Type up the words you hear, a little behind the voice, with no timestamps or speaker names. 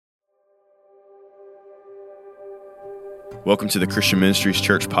Welcome to the Christian Ministries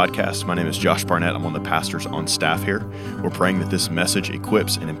Church podcast. My name is Josh Barnett. I'm one of the pastors on staff here. We're praying that this message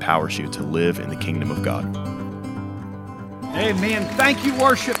equips and empowers you to live in the kingdom of God. Amen. Thank you,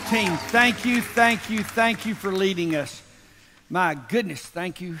 worship team. Thank you for leading us. My goodness,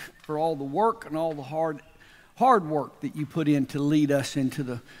 thank you for all the work and all the hard work that you put in to lead us into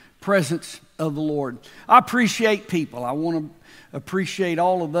the presence of the Lord. I appreciate people. I want to appreciate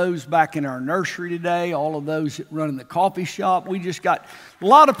all of those back in our nursery today, all of those that run in the coffee shop. We just got a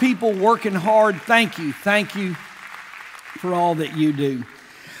lot of people working hard. Thank you for all that you do.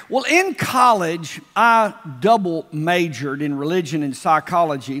 Well, in college, I double majored in religion and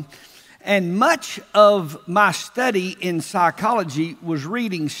psychology, and much of my study in psychology was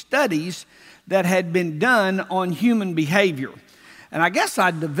reading studies that had been done on human behavior. And I guess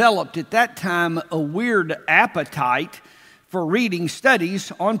I developed at that time a weird appetite for reading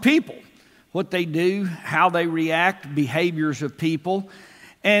studies on people, what they do, how they react, behaviors of people.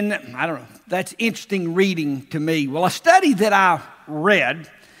 And I don't know, that's interesting reading to me. Well, a study that I read,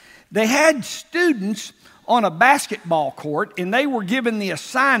 they had students on a basketball court, and they were given the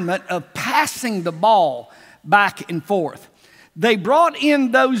assignment of passing the ball back and forth. They brought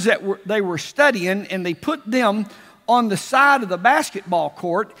in those that they were studying, and they put them on the side of the basketball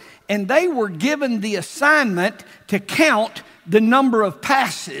court, and they were given the assignment to count the number of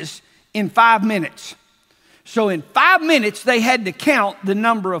passes in 5 minutes. So in 5 minutes, they had to count the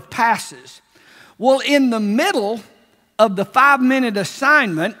number of passes. Well, in the middle of the 5-minute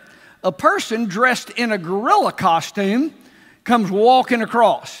assignment, a person dressed in a gorilla costume comes walking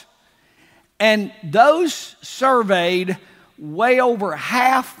across. And those surveyed, way over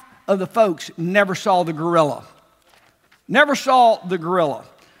half of the folks never saw the gorilla. Never saw the gorilla.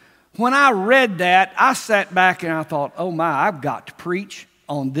 When I read that, I sat back and I thought, oh my, I've got to preach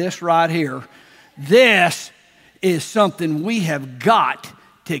on this right here. This is something we have got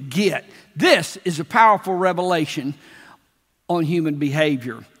to get. This is a powerful revelation on human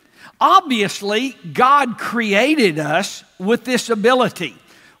behavior. Obviously, God created us with this ability.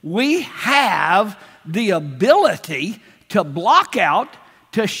 We have the ability to block out,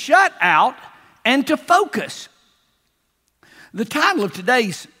 to shut out, and to focus. The title of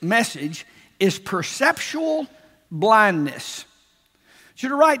today's message is Perceptual Blindness. I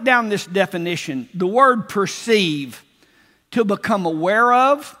should write down this definition. The word perceive, to become aware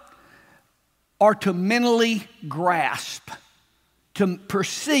of, or to mentally grasp. To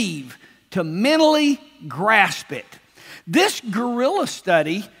perceive, to mentally grasp it. This gorilla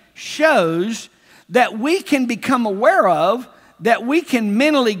study shows that we can become aware of, that we can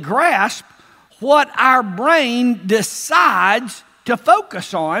mentally grasp what our brain decides to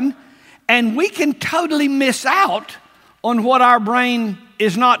focus on, and we can totally miss out on what our brain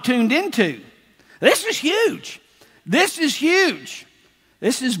is not tuned into. This is huge. This is huge.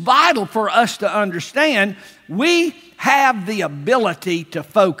 This is vital for us to understand. We have the ability to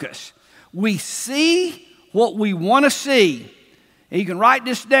focus. We see what we want to see. And you can write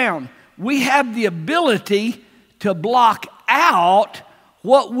this down. We have the ability to block out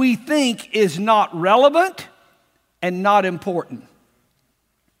what we think is not relevant and not important.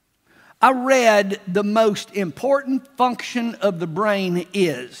 I read the most important function of the brain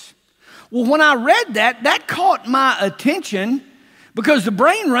is. Well, when I read that, that caught my attention because the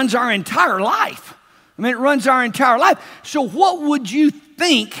brain runs our entire life. I mean, it runs our entire life. So what would you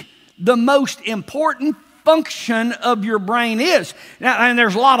think the most important function of your brain is? Now, and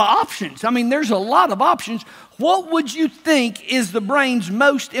there's a lot of options. I mean, there's a lot of options. What would you think is the brain's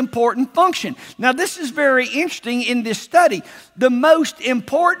most important function? Now, this is very interesting in this study. The most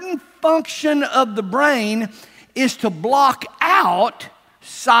important function of the brain is to block out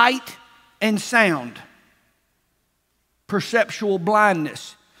sight and sound. Perceptual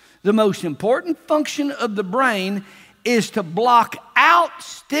blindness. The most important function of the brain is to block out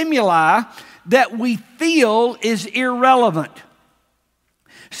stimuli that we feel is irrelevant.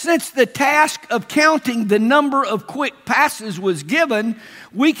 Since the task of counting the number of quick passes was given,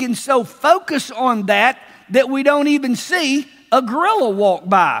 we can so focus on that we don't even see a gorilla walk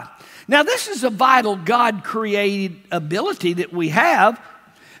by. Now, this is a vital God-created ability that we have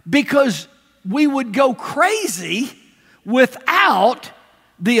because we would go crazy without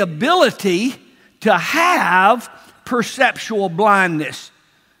the ability to have perceptual blindness.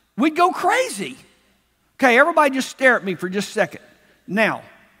 We'd go crazy. Okay, everybody just stare at me for just a second. Now,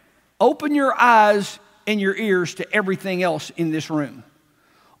 open your eyes and your ears to everything else in this room.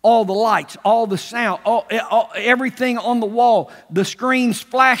 all the lights, all the sound, everything on the wall, the screens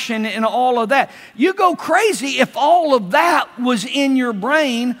flashing and all of that. You go crazy if all of that was in your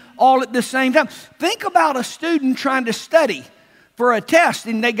brain all at the same time. Think about a student trying to study for a test,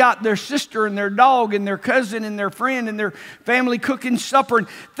 and they got their sister and their dog and their cousin and their friend and their family cooking supper. And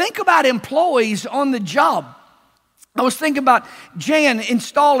think about employees on the job. I was thinking about Jan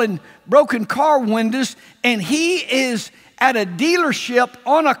installing broken car windows, and he is at a dealership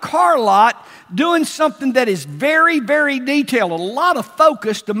on a car lot doing something that is very, very detailed, a lot of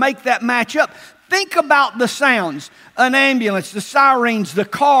focus to make that match up. Think about the sounds, an ambulance, the sirens, the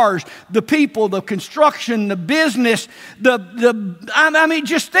cars, the people, the construction, the business, I mean,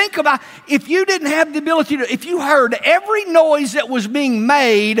 just think about if you didn't have the ability to, if you heard every noise that was being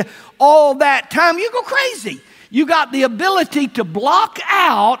made all that time, you go crazy. You got the ability to block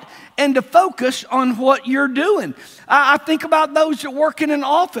out and to focus on what you're doing. I think about those that work in an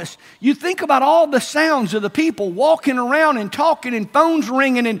office. You think about all the sounds of the people walking around and talking and phones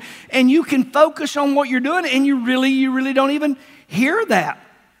ringing, and you can focus on what you're doing, and you really don't even hear that.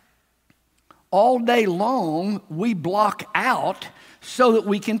 All day long, we block out so that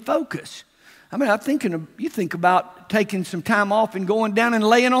we can focus. I mean, you think about taking some time off and going down and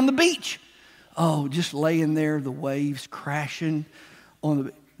laying on the beach. Oh, just laying there, the waves crashing on the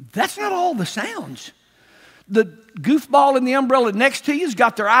beach. That's not all the sounds. The goofball in the umbrella next to you's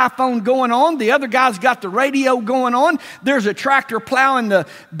got their iPhone going on. The other guy's got the radio going on. There's a tractor plowing the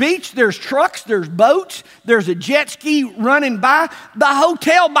beach. There's trucks. There's boats. There's a jet ski running by. The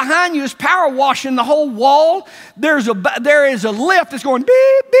hotel behind you is power washing the whole wall. There is a lift that's going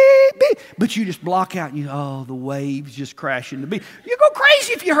beep, beep, beep. But you just block out and the waves just crashing the beach. You go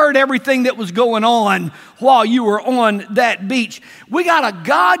crazy if you heard everything that was going on while you were on that beach. We got a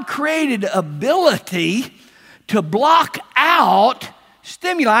God-created ability to block out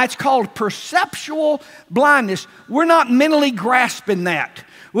stimuli. It's called perceptual blindness. We're not mentally grasping that.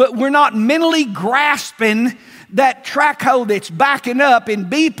 We're not mentally grasping that track hoe that's backing up and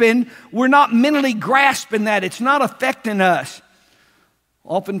beeping. We're not mentally grasping that. It's not affecting us.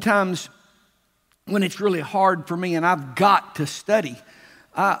 Oftentimes, when it's really hard for me and I've got to study,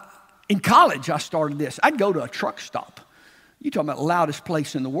 in college I started this. I'd go to a truck stop. You're talking about the loudest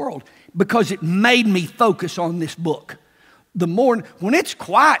place in the world, because it made me focus on this book. When it's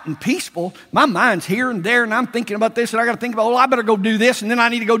quiet and peaceful, my mind's here and there, and I'm thinking about this, and I got to think about, I better go do this, and then I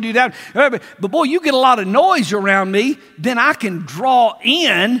need to go do that. But boy, you get a lot of noise around me, then I can draw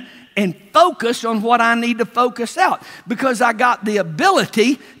in and focus on what I need to focus out, because I got the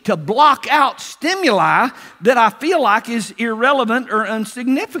ability to block out stimuli that I feel like is irrelevant or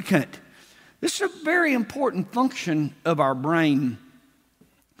insignificant. This is a very important function of our brain.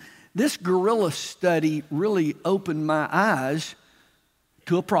 This gorilla study really opened my eyes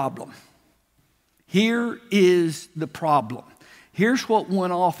to a problem. Here is the problem. Here's what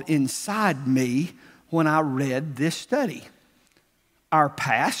went off inside me when I read this study. Our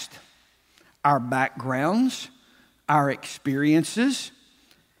past, our backgrounds, our experiences,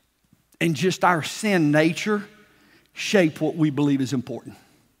 and just our sin nature shape what we believe is important.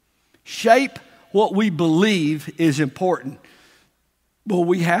 Shape what we believe is important. Well,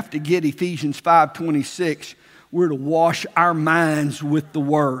 we have to get Ephesians 5:26. We're to wash our minds with the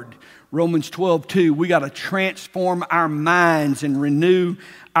Word. Romans 12:2. We got to transform our minds and renew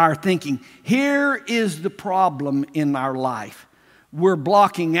our thinking. Here is the problem in our life. We're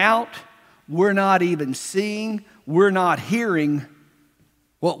blocking out. We're not even seeing. We're not hearing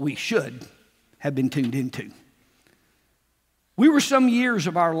what we should have been tuned into. We were some years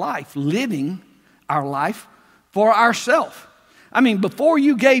of our life living our life for ourselves. I mean, before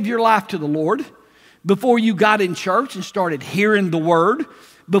you gave your life to the Lord, before you got in church and started hearing the Word,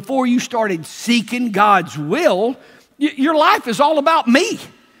 before you started seeking God's will, your life is all about me.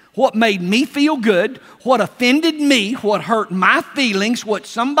 What made me feel good, what offended me, what hurt my feelings, what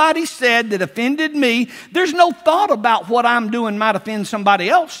somebody said that offended me. There's no thought about what I'm doing might offend somebody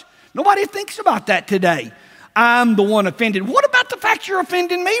else. Nobody thinks about that today. I'm the one offended. What about the fact you're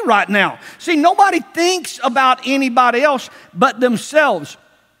offending me right now? See, nobody thinks about anybody else but themselves.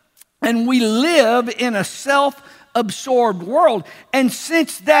 And we live in a self-absorbed world. And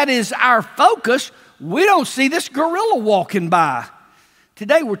since that is our focus, we don't see this gorilla walking by.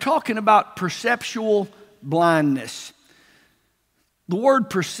 Today we're talking about perceptual blindness. The word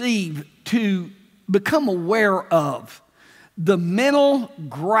perceive, to become aware of, the mental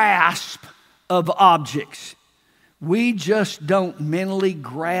grasp of objects. We just don't mentally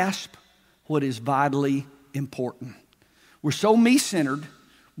grasp what is vitally important. We're so me-centered,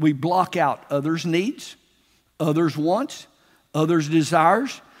 we block out others' needs, others' wants, others'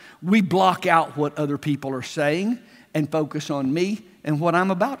 desires. We block out what other people are saying and focus on me and what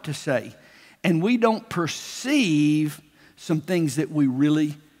I'm about to say. And we don't perceive some things that we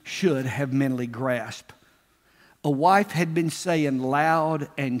really should have mentally grasped. A wife had been saying loud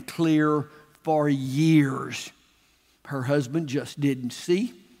and clear for years. Her husband just didn't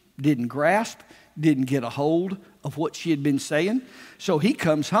see, didn't grasp, didn't get a hold of what she had been saying. So he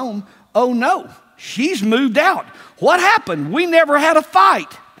comes home, oh no, she's moved out. What happened? We never had a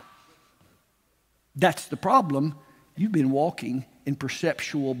fight. That's the problem. You've been walking in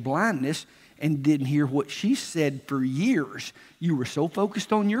perceptual blindness and didn't hear what she said for years. You were so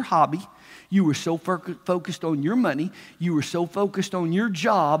focused on your hobby. You were so focused on your money. You were so focused on your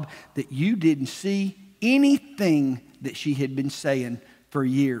job that you didn't see anything that she had been saying for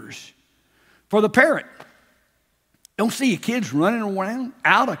years. For the parent, don't see your kids running around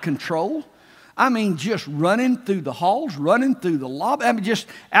out of control. I mean, just running through the halls, running through the lobby. I mean, just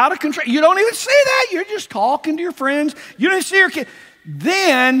out of control. You don't even see that. You're just talking to your friends. You don't see your kid.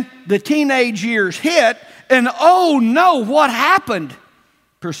 Then the teenage years hit, and oh no, what happened?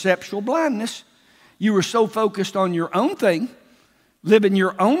 Perceptual blindness. You were so focused on your own thing, living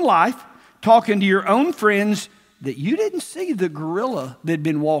your own life, talking to your own friends, that you didn't see the gorilla that had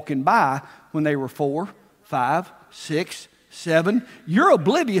been walking by when they were 4, 5, 6, 7. You're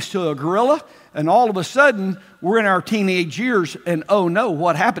oblivious to a gorilla, and all of a sudden, we're in our teenage years, and oh no,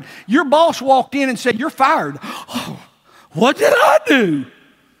 what happened? Your boss walked in and said, you're fired. Oh, what did I do?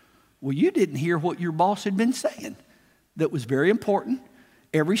 Well, you didn't hear what your boss had been saying. That was very important.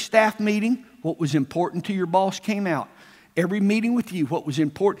 Every staff meeting, what was important to your boss came out. Every meeting with you, what was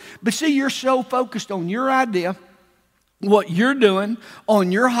important. But see, you're so focused on your idea, what you're doing,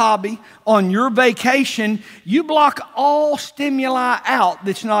 on your hobby, on your vacation, you block all stimuli out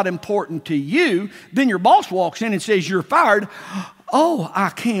that's not important to you. Then your boss walks in and says, you're fired. Oh, I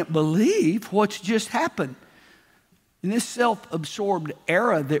can't believe what's just happened. In this self-absorbed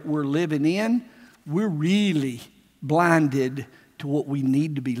era that we're living in, we're really blinded to what we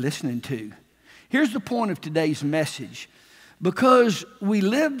need to be listening to. Here's the point of today's message. Because we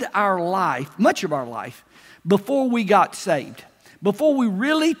lived our life, much of our life, before we got saved, before we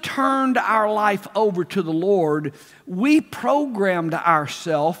really turned our life over to the Lord, we programmed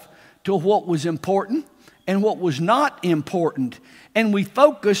ourselves to what was important and what was not important. And we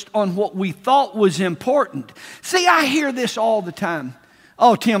focused on what we thought was important. See, I hear this all the time.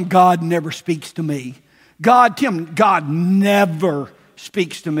 Oh, Tim, God never speaks to me. God never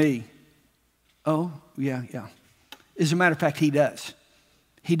speaks to me. Oh, yeah. As a matter of fact, He does.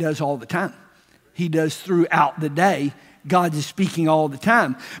 He does all the time. He does throughout the day. God is speaking all the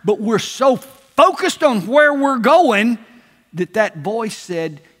time. But we're so focused on where we're going that voice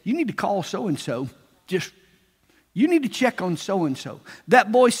said, you need to call so-and-so. You need to check on so-and-so.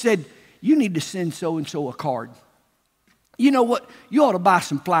 That voice said, you need to send so-and-so a card. You know what? You ought to buy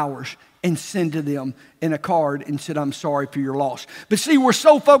some flowers and send to them in a card and said, I'm sorry for your loss. But see, we're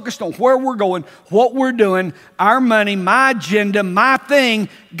so focused on where we're going, what we're doing, our money, my agenda, my thing.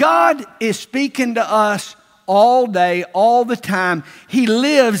 God is speaking to us all day, all the time. He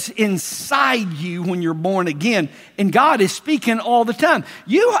lives inside you when you're born again. And God is speaking all the time.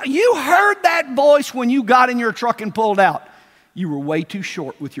 You heard that voice when you got in your truck and pulled out. You were way too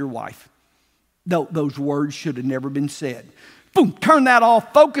short with your wife. Those words should have never been said. Boom, turn that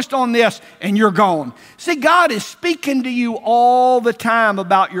off, focused on this, and you're gone. See, God is speaking to you all the time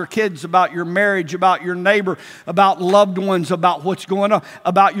about your kids, about your marriage, about your neighbor, about loved ones, about what's going on,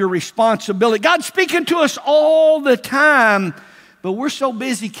 about your responsibility. God's speaking to us all the time, but we're so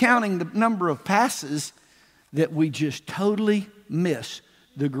busy counting the number of passes that we just totally miss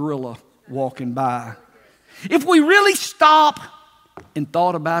the gorilla walking by. If we really stop and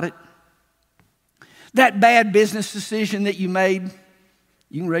thought about it, that bad business decision that you made,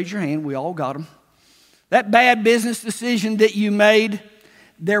 you can raise your hand, we all got them. That bad business decision that you made,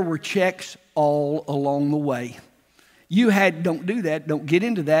 there were checks all along the way. You had, don't do that, don't get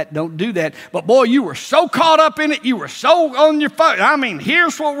into that, don't do that. But boy, you were so caught up in it, you were so on your phone. I mean,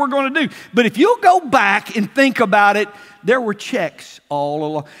 here's what we're going to do. But if you'll go back and think about it, there were checks all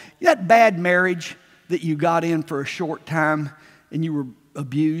along. That bad marriage that you got in for a short time and you were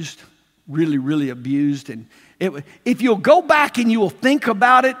abused, really abused. And if you'll go back and you'll think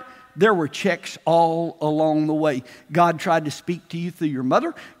about it, there were checks all along the way. God tried to speak to you through your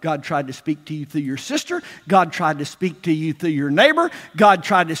mother. God tried to speak to you through your sister. God tried to speak to you through your neighbor. God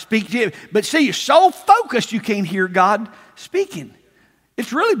tried to speak to you. But see, you're so focused you can't hear God speaking.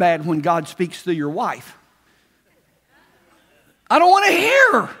 It's really bad when God speaks through your wife. I don't want to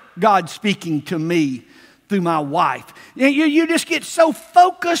hear God speaking to me through my wife. You just get so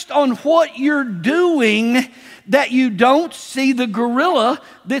focused on what you're doing that you don't see the gorilla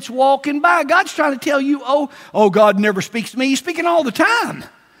that's walking by. God's trying to tell you, oh, God never speaks to me. He's speaking all the time.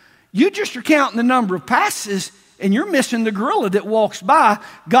 You just are counting the number of passes, and you're missing the gorilla that walks by.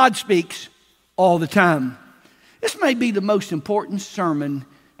 God speaks all the time. This may be the most important sermon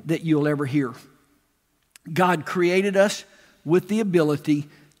that you'll ever hear. God created us with the ability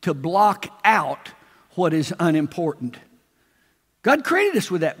to block out what is unimportant. God created us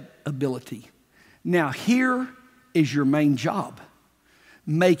with that ability. Now, here is your main job: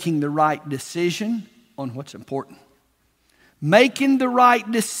 making the right decision on what's important. Making the right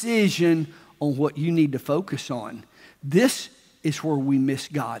decision on what you need to focus on. This is where we miss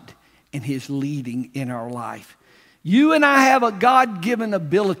God and His leading in our life. You and I have a God-given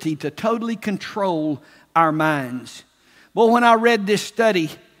ability to totally control our minds. Well, when I read this study,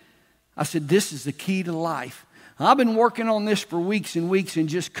 I said, this is the key to life. I've been working on this for weeks and weeks and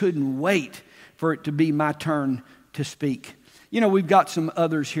just couldn't wait for it to be my turn to speak. You know, we've got some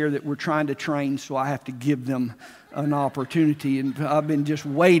others here that we're trying to train, so I have to give them an opportunity. And I've been just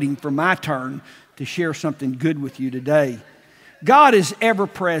waiting for my turn to share something good with you today. God is ever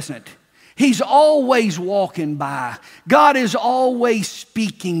present. He's always walking by. God is always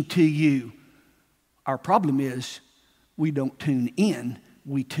speaking to you. Our problem is we don't tune in,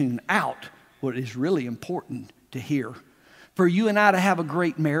 we tune out what is really important to hear. For you and I to have a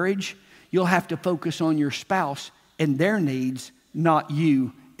great marriage, you'll have to focus on your spouse and their needs, not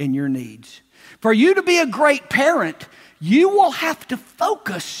you and your needs. For you to be a great parent, you will have to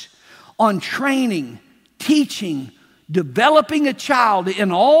focus on training, teaching, developing a child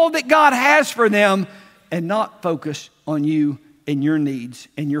in all that God has for them, and not focus on you and your needs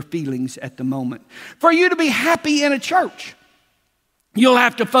and your feelings at the moment. For you to be happy in a church, you'll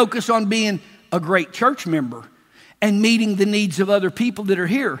have to focus on being a great church member and meeting the needs of other people that are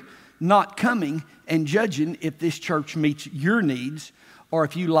here, not coming and judging if this church meets your needs or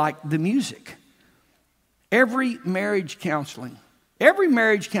if you like the music. Every marriage counseling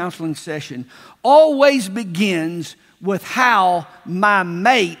session always begins with how my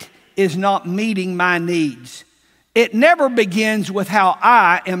mate is not meeting my needs. It never begins with how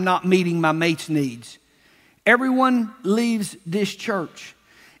I am not meeting my mate's needs. Everyone leaves this church,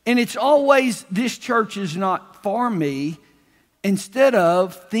 and it's always, this church is not for me, instead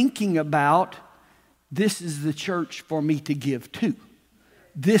of thinking about, this is the church for me to give to.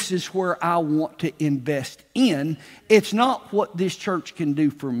 This is where I want to invest in. It's not what this church can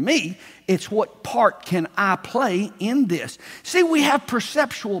do for me. It's what part can I play in this. See, we have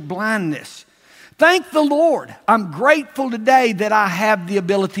perceptual blindness. Thank the Lord. I'm grateful today that I have the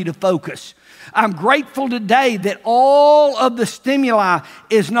ability to focus. I'm grateful today that all of the stimuli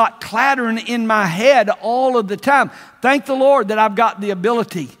is not clattering in my head all of the time. Thank the Lord that I've got the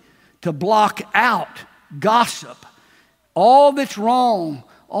ability to block out gossip, all that's wrong,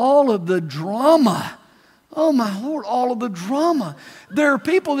 all of the drama. Oh my Lord, all of the drama. There are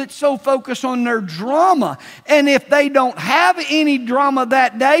people that so focus on their drama, and if they don't have any drama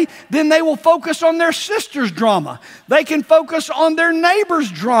that day, then they will focus on their sister's drama. They can focus on their neighbor's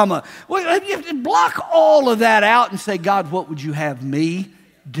drama. Well, you have to block all of that out and say, God, what would you have me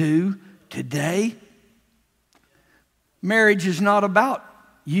do today? Marriage is not about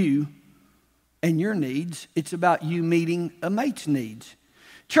you and your needs. It's about you meeting a mate's needs.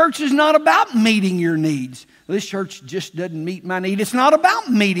 Church is not about meeting your needs. This church just doesn't meet my need. It's not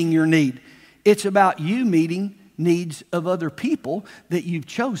about meeting your need. It's about you meeting needs of other people that you've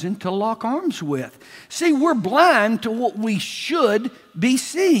chosen to lock arms with. See, we're blind to what we should be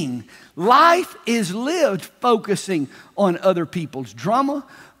seeing. Life is lived focusing on other people's drama.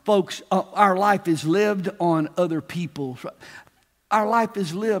 Folks, our life is lived on other people's. Our life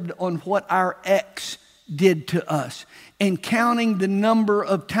is lived on what our ex did to us, and counting the number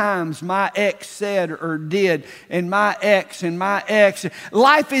of times my ex said or did, and my ex.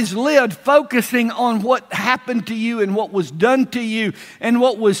 Life is lived focusing on what happened to you and what was done to you and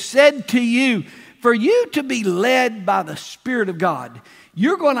what was said to you. For you to be led by the Spirit of God,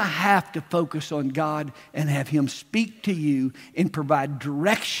 you're going to have to focus on God and have Him speak to you and provide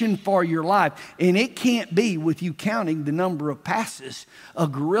direction for your life. And it can't be with you counting the number of passes. A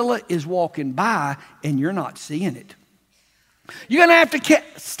gorilla is walking by and you're not seeing it. You're going to have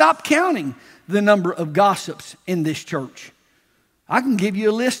to stop counting the number of gossips in this church. I can give you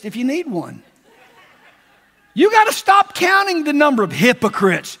a list if you need one. You got to stop counting the number of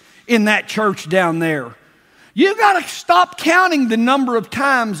hypocrites in that church down there. You got to stop counting the number of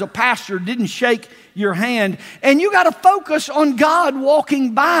times a pastor didn't shake your hand, and you got to focus on God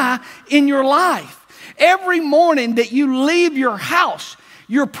walking by in your life. every morning that you leave your house,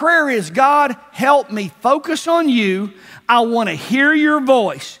 your prayer is, God, help me focus on you. I want to hear your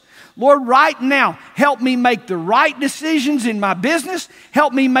voice. Lord, right now, help me make the right decisions in my business.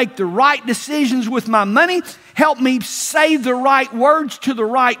 Help me make the right decisions with my money. Help me say the right words to the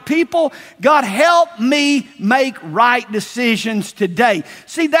right people. God, help me make right decisions today.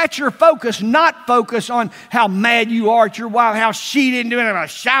 See, that's your focus, not focus on how mad you are at your wife, how she didn't do it, I'm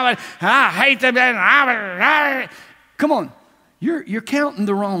shouting, I hate them. Come on, you're counting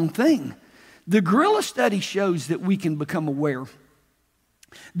the wrong thing. The gorilla study shows that we can become aware,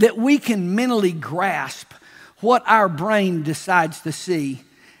 that we can mentally grasp what our brain decides to see,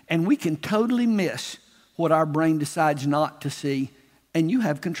 and we can totally miss what our brain decides not to see, and you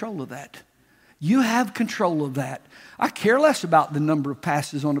have control of that. You have control of that. I care less about the number of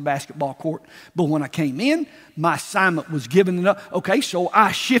passes on the basketball court, but when I came in, my assignment was given enough. Okay, so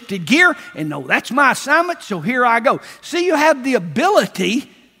I shifted gear, and no, that's my assignment, so here I go. See, you have the ability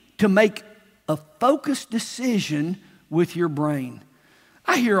to make a focused decision with your brain.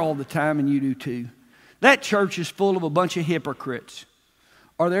 I hear all the time, and you do too, that church is full of a bunch of hypocrites.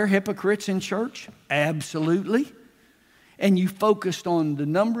 Are there hypocrites in church? Absolutely. And you focused on the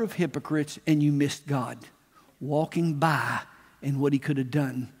number of hypocrites and you missed God walking by and what he could have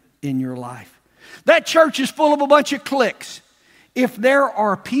done in your life. That church is full of a bunch of cliques. If there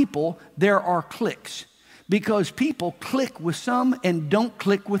are people, there are cliques, because people click with some and don't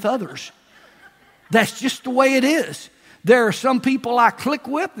click with others. That's just the way it is. There are some people I click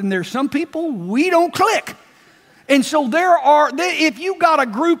with, and there's some people we don't click. And so if you got a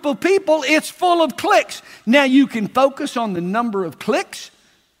group of people, it's full of cliques. Now you can focus on the number of cliques,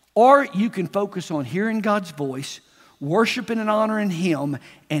 or you can focus on hearing God's voice, worshiping and honoring him,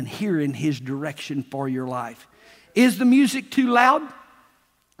 and hearing his direction for your life. Is the music too loud?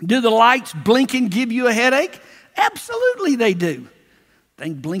 Do the lights blinking give you a headache? Absolutely they do.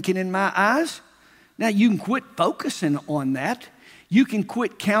 Think blinking in my eyes? Now, you can quit focusing on that. You can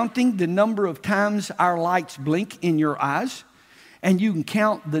quit counting the number of times our lights blink in your eyes. And you can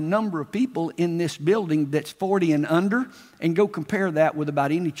count the number of people in this building that's 40 and under, and go compare that with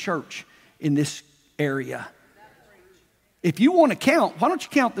about any church in this area. If you want to count, why don't you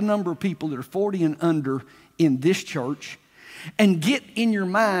count the number of people that are 40 and under in this church, and get in your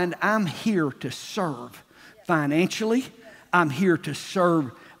mind, I'm here to serve financially. I'm here to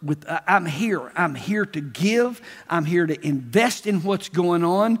serve. I'm here to give. I'm here to invest in what's going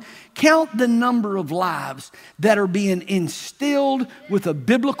on. Count the number of lives that are being instilled with a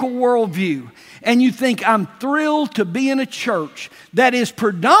biblical worldview. And you think, I'm thrilled to be in a church that is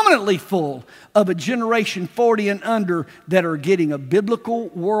predominantly full of a generation 40 and under that are getting a biblical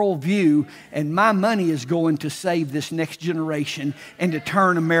worldview, and my money is going to save this next generation and to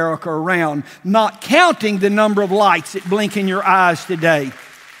turn America around, not counting the number of lights that blink in your eyes today.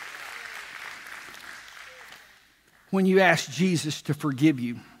 When you ask Jesus to forgive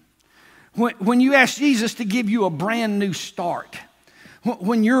you, when you ask Jesus to give you a brand new start,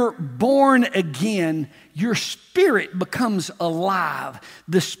 when you're born again, your spirit becomes alive.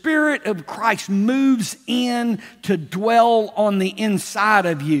 The Spirit of Christ moves in to dwell on the inside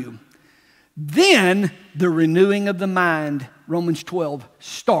of you. Then the renewing of the mind, Romans 12,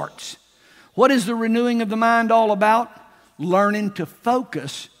 starts. What is the renewing of the mind all about? Learning to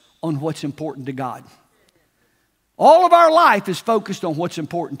focus on what's important to God. All of our life is focused on what's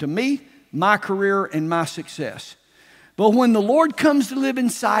important to me, my career, and my success. But when the Lord comes to live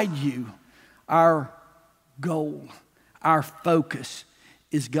inside you, our goal, our focus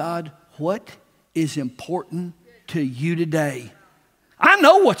is, God, what is important to you today? I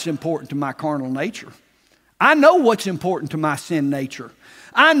know what's important to my carnal nature. I know what's important to my sin nature.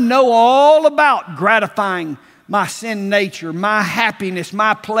 I know all about gratifying my sin nature, my happiness,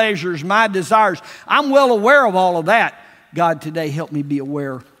 my pleasures, my desires. I'm well aware of all of that. God, today help me be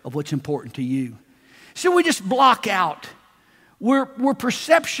aware of what's important to you. So we just block out. We're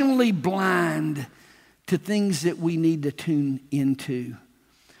perceptually blind to things that we need to tune into.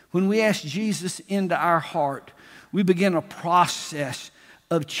 When we ask Jesus into our heart, we begin a process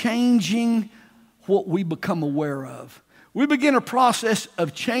of changing what we become aware of. We begin a process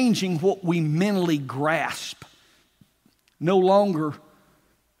of changing what we mentally grasp. No longer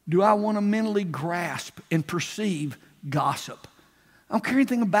do I want to mentally grasp and perceive gossip. I don't care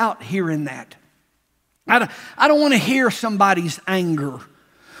anything about hearing that. I don't want to hear somebody's anger.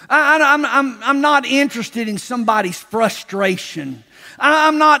 I'm not interested in somebody's frustration.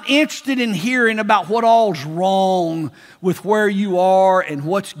 I'm not interested in hearing about what all's wrong with where you are and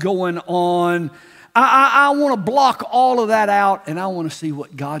what's going on. I want to block all of that out, and I want to see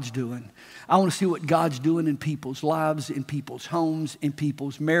what God's doing. I want to see what God's doing in people's lives, in people's homes, in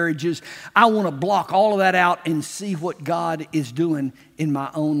people's marriages. I want to block all of that out and see what God is doing in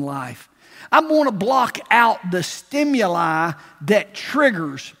my own life. I want to block out the stimuli that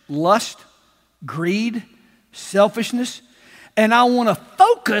triggers lust, greed, selfishness, and I want to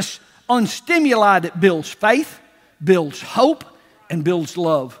focus on stimuli that builds faith, builds hope, and builds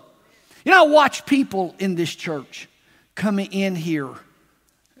love. You know, I watch people in this church coming in here,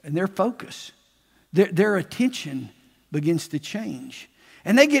 and their focus, their attention begins to change.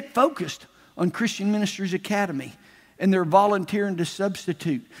 And they get focused on Christian Ministries Academy, and they're volunteering to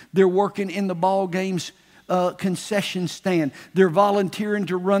substitute. They're working in the ball games concession stand. They're volunteering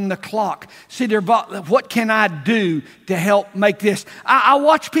to run the clock. See, what can I do to help make this? I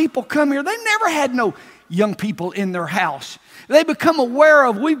watch people come here. They never had no young people in their house. They become aware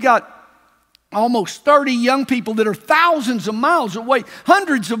of, we've got almost 30 young people that are thousands of miles away,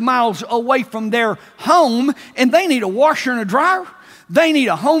 hundreds of miles away from their home, and they need a washer and a dryer. They need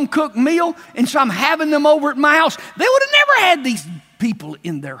a home-cooked meal, and so I'm having them over at my house. They would have never had these people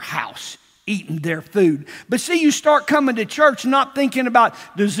in their house eating their food. But see, you start coming to church not thinking about,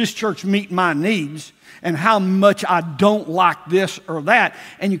 does this church meet my needs and how much I don't like this or that.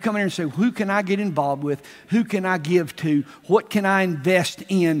 And you come in here and say, who can I get involved with? Who can I give to? What can I invest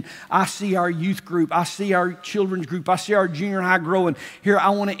in? I see our youth group. I see our children's group. I see our junior high growing. Here, I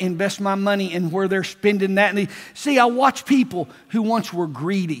want to invest my money in where they're spending that. And see, I watch people who once were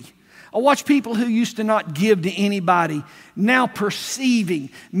greedy. I watch people who used to not give to anybody now perceiving,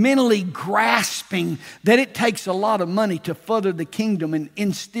 mentally grasping that it takes a lot of money to further the kingdom and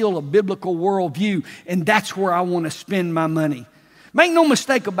instill a biblical worldview, and that's where I want to spend my money. Make no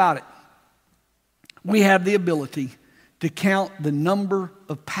mistake about it. We have the ability to count the number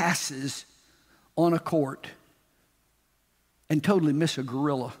of passes on a court and totally miss a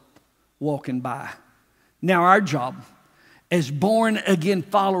gorilla walking by. Now our job as born-again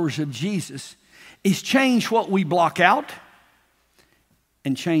followers of Jesus is change what we block out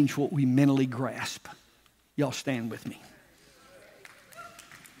and change what we mentally grasp. Y'all stand with me.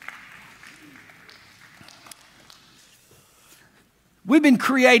 We've been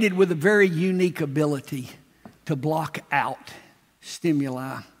created with a very unique ability to block out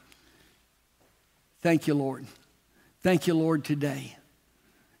stimuli. Thank you, Lord. Thank you, Lord, today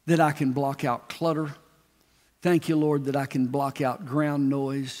that I can block out clutter. Thank you, Lord, that I can block out ground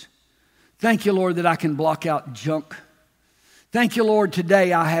noise. Thank you, Lord, that I can block out junk. Thank you, Lord,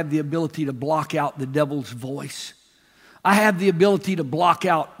 today I have the ability to block out the devil's voice. I have the ability to block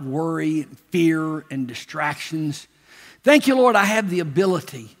out worry and fear and distractions. Thank you, Lord, I have the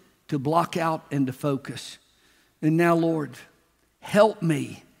ability to block out and to focus. And now, Lord, help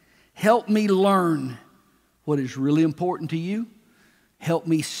me. Help me learn what is really important to you. Help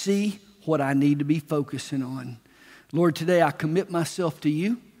me see what I need to be focusing on. Lord, today I commit myself to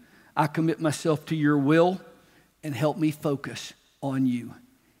you. I commit myself to your will, and help me focus on you.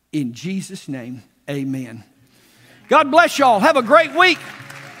 In Jesus' name, amen. God bless y'all. Have a great week.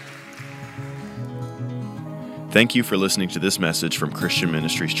 Thank you for listening to this message from Christian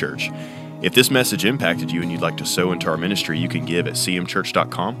Ministries Church. If this message impacted you and you'd like to sow into our ministry, you can give at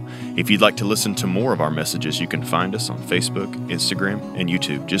cmchurch.com. If you'd like to listen to more of our messages, you can find us on Facebook, Instagram, and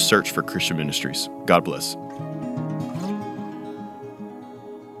YouTube. Just search for Christian Ministries. God bless.